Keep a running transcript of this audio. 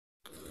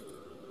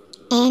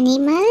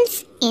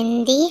Animals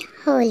in the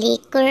Holy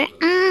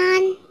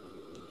Quran.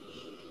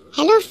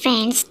 Hello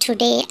friends,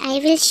 today I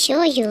will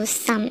show you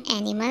some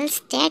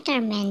animals that are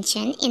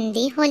mentioned in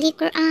the Holy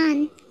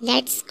Quran.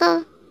 Let's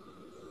go.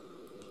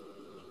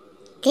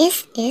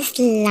 This is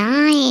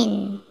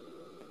lion.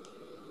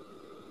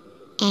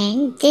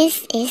 And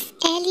this is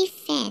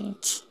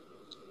elephant.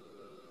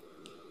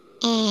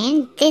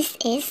 And this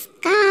is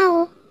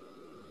cow.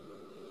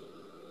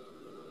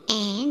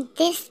 And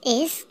this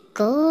is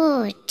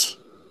goat.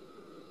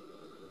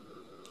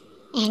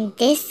 And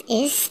this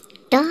is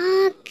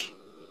dog.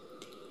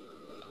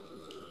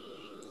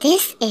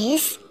 This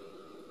is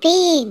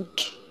pig.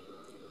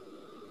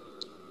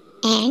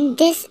 And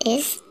this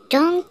is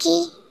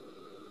donkey.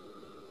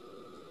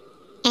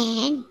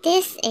 And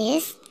this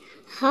is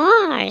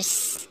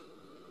horse.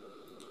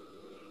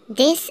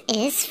 This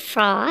is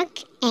frog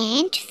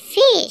and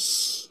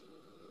fish.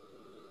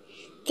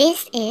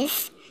 This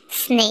is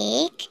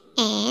snake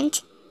and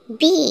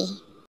bee.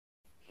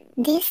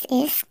 This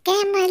is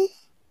camel.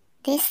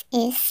 This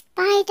is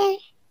spider.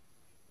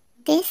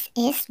 This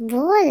is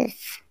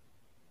wolf.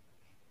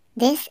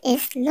 This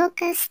is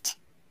locust.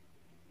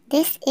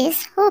 This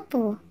is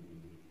hoopoe.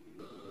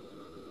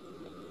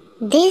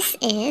 This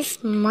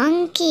is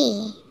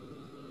monkey.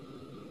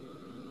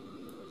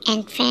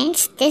 And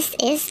friends, this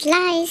is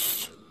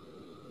lice.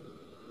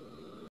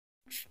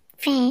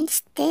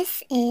 Friends,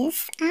 this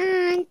is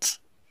ant.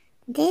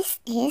 This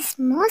is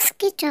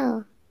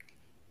mosquito.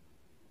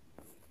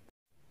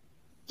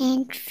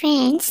 And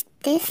friends,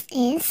 this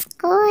is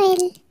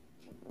quail.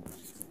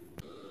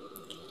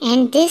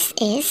 And this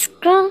is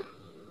crow.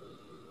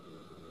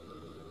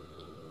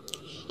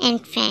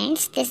 And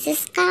friends, this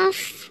is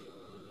calf.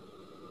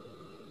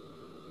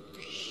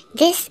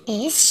 This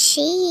is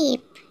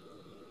sheep.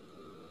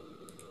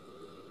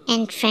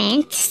 And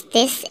friends,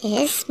 this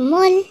is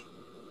mule.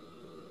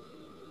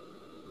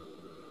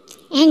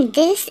 And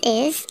this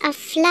is a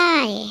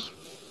fly.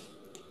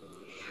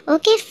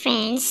 Okay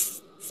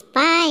friends,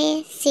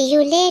 bye. See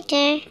you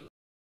later.